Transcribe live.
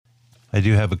I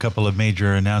do have a couple of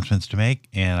major announcements to make,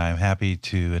 and I'm happy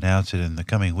to announce it in the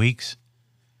coming weeks.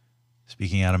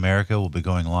 Speaking Out America will be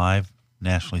going live,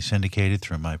 nationally syndicated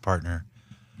through my partner,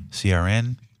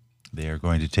 CRN. They are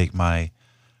going to take my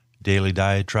daily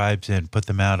diatribes and put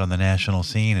them out on the national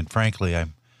scene, and frankly, I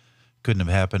couldn't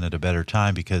have happened at a better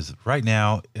time because right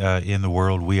now in the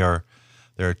world, there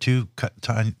are two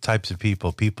types of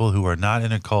people who are not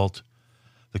in a cult,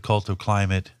 the cult of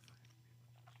climate,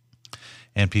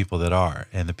 and people that are.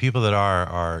 And the people that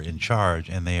are in charge,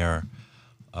 and they are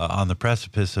on the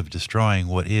precipice of destroying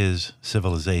what is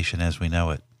civilization as we know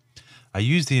it. I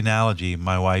use the analogy,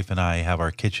 my wife and I have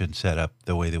our kitchen set up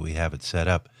the way that we have it set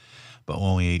up. But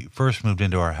when we first moved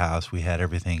into our house, we had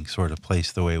everything sort of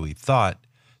placed the way we thought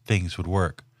things would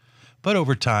work. But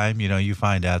over time, you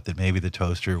find out that maybe the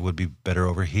toaster would be better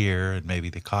over here, and maybe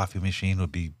the coffee machine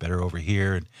would be better over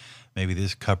here, and maybe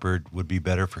this cupboard would be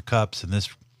better for cups, and this.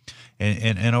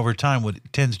 And over time,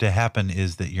 what tends to happen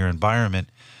is that your environment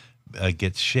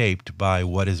gets shaped by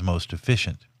what is most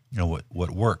efficient, what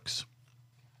works.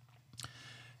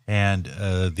 And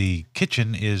the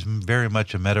kitchen is very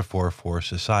much a metaphor for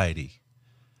society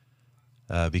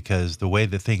because the way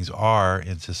that things are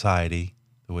in society,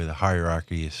 the way the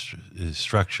hierarchy is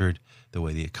structured, the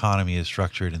way the economy is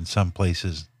structured in some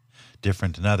places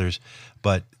different than others.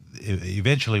 But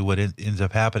eventually what ends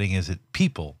up happening is that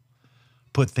people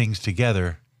put things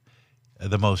together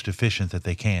the most efficient that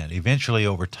they can. Eventually,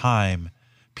 over time,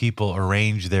 people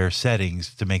arrange their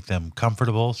settings to make them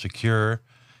comfortable, secure,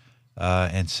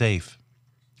 and safe.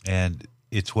 And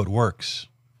it's what works.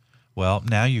 Well,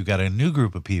 now you've got a new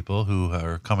group of people who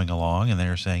are coming along, and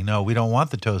they're saying, no, we don't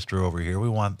want the toaster over here. We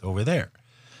want over there.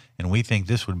 And we think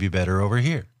this would be better over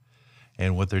here.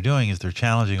 And what they're doing is they're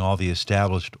challenging all the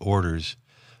established orders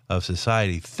of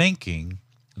society, thinking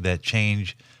that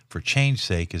change for change's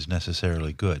sake is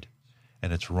necessarily good.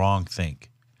 And it's wrong think.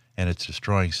 And it's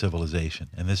destroying civilization.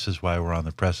 And this is why we're on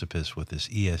the precipice with this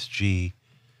ESG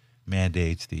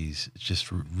mandates, these just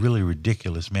really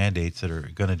ridiculous mandates that are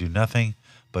going to do nothing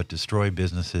but destroy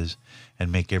businesses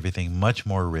and make everything much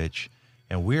more rich.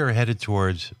 And we are headed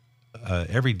towards,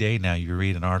 every day now you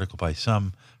read an article by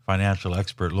some financial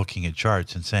expert looking at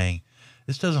charts and saying,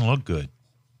 this doesn't look good.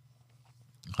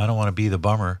 I don't want to be the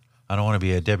bummer. I don't want to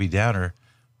be a Debbie Downer.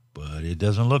 But it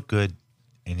doesn't look good.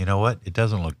 And you know what? It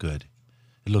doesn't look good.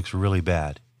 It looks really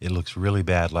bad. It looks really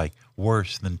bad, like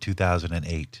worse than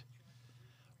 2008.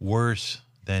 Worse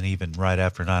than even right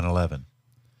after 9/11.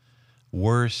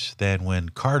 Worse than when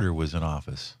Carter was in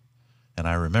office. And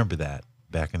I remember that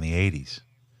back in the 80s.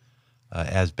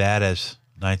 As bad as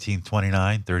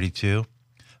 1929, 32.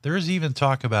 There is even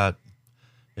talk about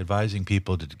advising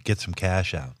people to get some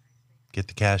cash out. Get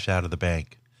the cash out of the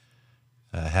bank.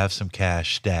 Have some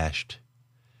cash stashed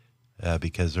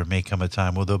because there may come a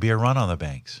time where there'll be a run on the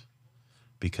banks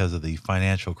because of the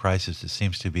financial crisis that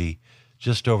seems to be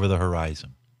just over the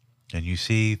horizon. And you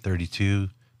see $32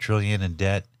 trillion in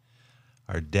debt.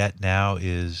 Our debt now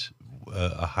is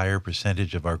a higher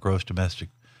percentage of our gross domestic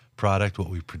product, what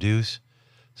we produce.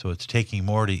 So it's taking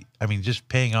more just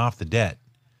paying off the debt,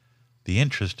 the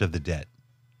interest of the debt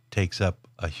takes up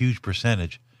a huge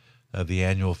percentage of the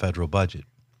annual federal budget.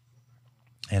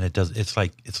 And it's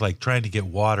like trying to get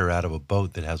water out of a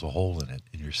boat that has a hole in it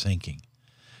and you're sinking.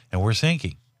 And we're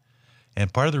sinking.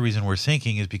 And part of the reason we're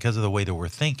sinking is because of the way that we're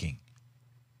thinking.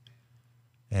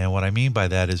 And what I mean by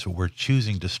that is we're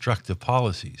choosing destructive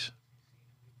policies.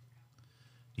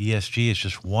 ESG is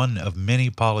just one of many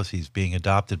policies being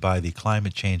adopted by the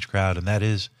climate change crowd, and that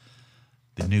is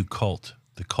the new cult,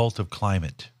 the cult of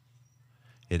climate.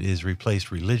 It has replaced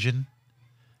religion.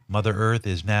 Mother Earth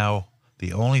is now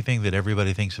the only thing that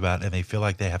everybody thinks about, and they feel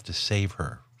like they have to save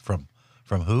her. From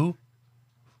who?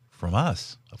 From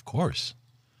us, of course.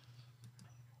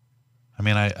 I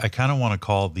mean, I kind of want to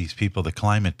call these people the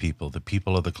climate people, the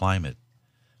people of the climate,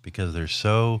 because they're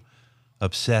so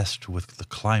obsessed with the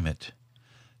climate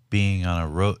being on a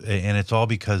road, and it's all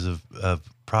because of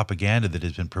propaganda that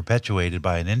has been perpetuated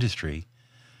by an industry.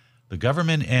 The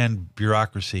government and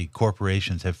bureaucracy,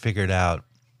 corporations have figured out,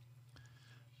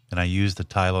 and I use the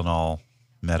Tylenol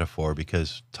metaphor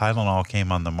because Tylenol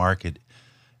came on the market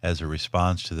as a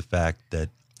response to the fact that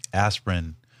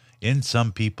aspirin in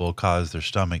some people caused their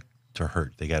stomach to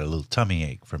hurt. They got a little tummy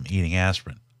ache from eating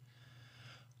aspirin.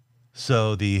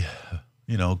 So the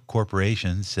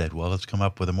corporations said, well, let's come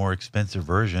up with a more expensive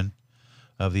version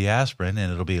of the aspirin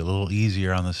and it'll be a little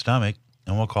easier on the stomach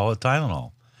and we'll call it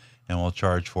Tylenol and we'll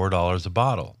charge $4 a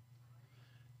bottle.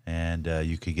 And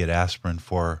you could get aspirin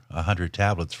for 100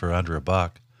 tablets for under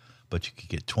 $1, but you could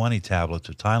get 20 tablets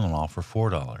of Tylenol for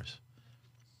 $4.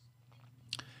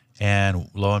 And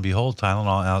lo and behold,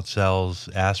 Tylenol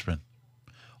outsells aspirin.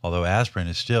 Although aspirin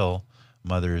is still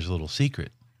mother's little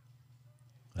secret.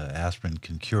 Aspirin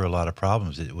can cure a lot of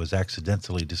problems. It was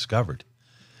accidentally discovered,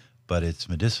 but its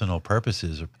medicinal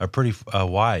purposes are pretty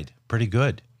wide, pretty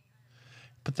good.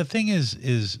 But the thing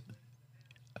is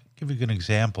I'll give you an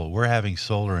example. We're having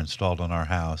solar installed on our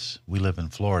house. We live in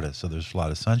Florida, so there's a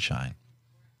lot of sunshine.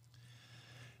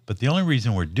 But the only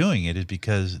reason we're doing it is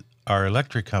because our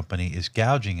electric company is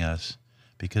gouging us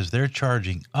because they're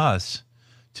charging us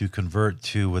to convert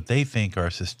to what they think are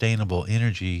sustainable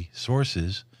energy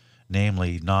sources,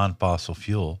 namely non-fossil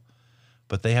fuel.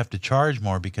 But they have to charge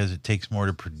more because it takes more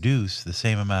to produce the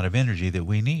same amount of energy that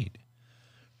we need.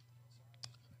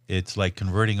 It's like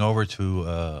converting over to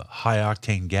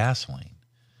high-octane gasoline.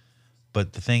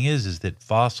 But the thing is that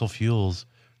fossil fuels,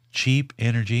 cheap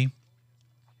energy,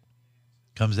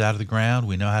 comes out of the ground.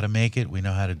 We know how to make it. We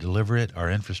know how to deliver it. Our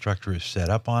infrastructure is set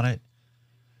up on it.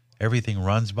 Everything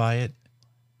runs by it.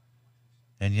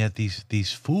 And yet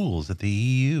these fools at the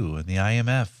EU and the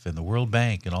IMF and the World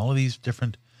Bank and all of these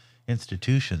different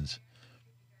institutions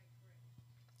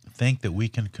think that we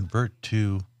can convert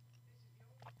to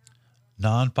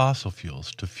non-fossil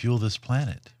fuels to fuel this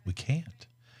planet. We can't.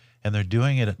 And they're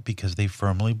doing it because they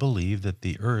firmly believe that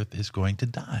the earth is going to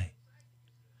die.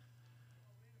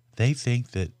 They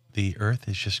think that the earth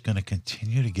is just going to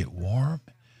continue to get warm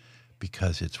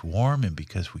because it's warm and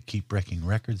because we keep breaking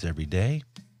records every day.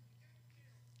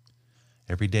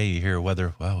 Every day you hear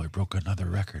weather, wow, we broke another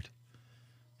record.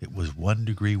 It was 1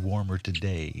 degree warmer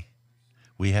today.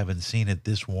 We haven't seen it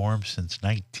this warm since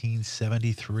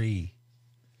 1973.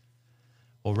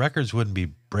 Well, records wouldn't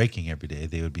be breaking every day.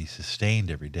 They would be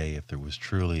sustained every day if there was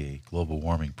truly a global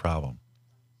warming problem.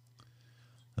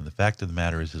 And the fact of the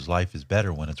matter is life is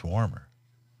better when it's warmer.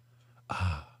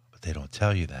 But they don't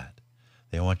tell you that.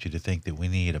 They want you to think that we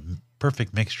need a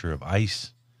perfect mixture of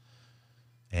ice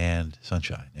and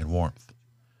sunshine and warmth.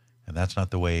 And that's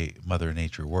not the way Mother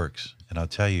Nature works. And I'll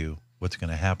tell you what's going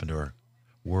to happen to our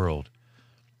world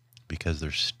because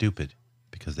they're stupid,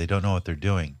 because they don't know what they're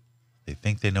doing. They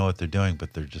think they know what they're doing,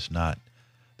 but they're just not.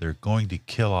 They're going to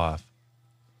kill off.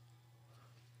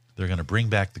 They're going to bring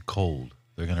back the cold.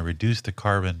 They're going to reduce the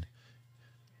carbon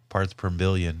parts per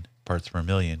million,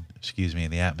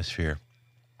 in the atmosphere.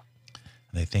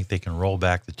 And they think they can roll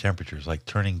back the temperatures like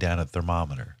turning down a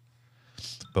thermometer.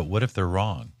 But what if they're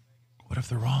wrong? What if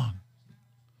they're wrong?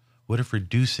 What if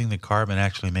reducing the carbon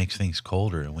actually makes things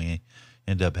colder and we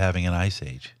end up having an ice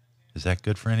age? Is that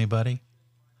good for anybody?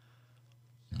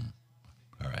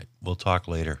 All right. We'll talk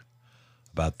later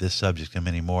about this subject and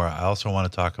many more. I also want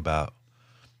to talk about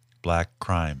black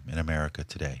crime in America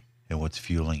today and what's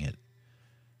fueling it.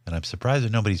 And I'm surprised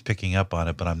that nobody's picking up on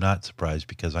it, but I'm not surprised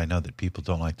because I know that people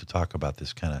don't like to talk about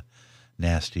this kind of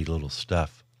nasty little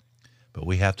stuff. But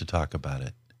we have to talk about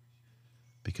it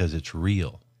because it's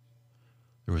real.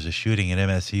 There was a shooting at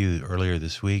MSU earlier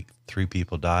this week. 3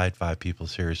 people died, 5 people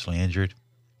seriously injured.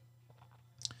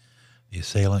 The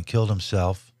assailant killed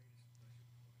himself.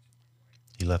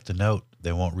 He left a note.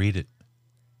 They won't read it.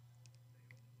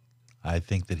 I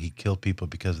think that he killed people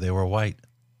because they were white.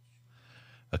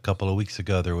 A couple of weeks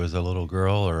ago, there was a little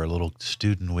girl or a little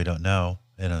student, we don't know,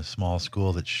 in a small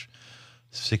school that's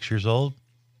 6 years old,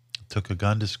 took a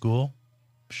gun to school,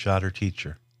 shot her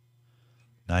teacher.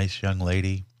 Nice young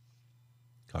lady,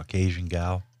 Caucasian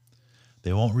gal.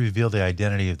 They won't reveal the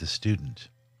identity of the student.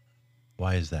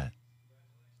 Why is that?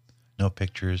 No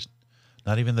pictures,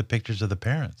 not even the pictures of the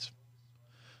parents.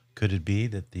 Could it be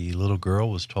that the little girl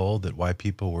was told that white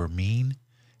people were mean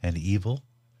and evil,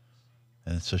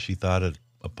 and so she thought it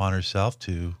upon herself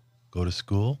to go to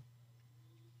school,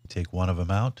 take one of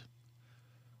them out?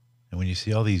 And when you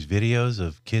see all these videos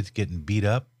of kids getting beat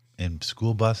up in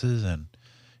school buses and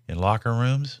in locker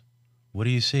rooms, what do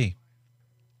you see?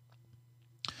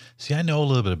 See, I know a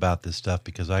little bit about this stuff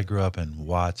because I grew up in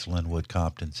Watts, Linwood,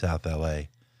 Compton, South LA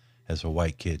as a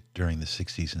white kid during the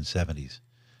 60s and 70s.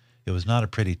 It was not a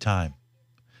pretty time,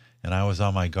 and I was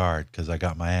on my guard because I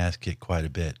got my ass kicked quite a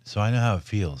bit, so I know how it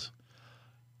feels.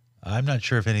 I'm not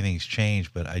sure if anything's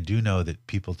changed, but I do know that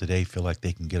people today feel like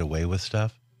they can get away with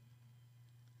stuff,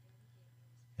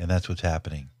 and that's what's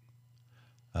happening.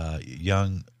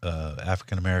 Young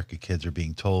African-American kids are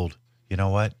being told, you know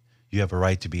what, you have a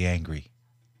right to be angry,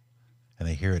 and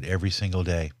they hear it every single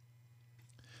day,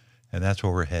 and that's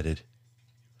where we're headed.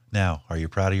 Now, are you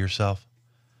proud of yourself?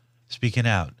 Speaking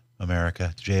out,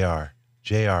 America, JR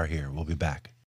here. We'll be back.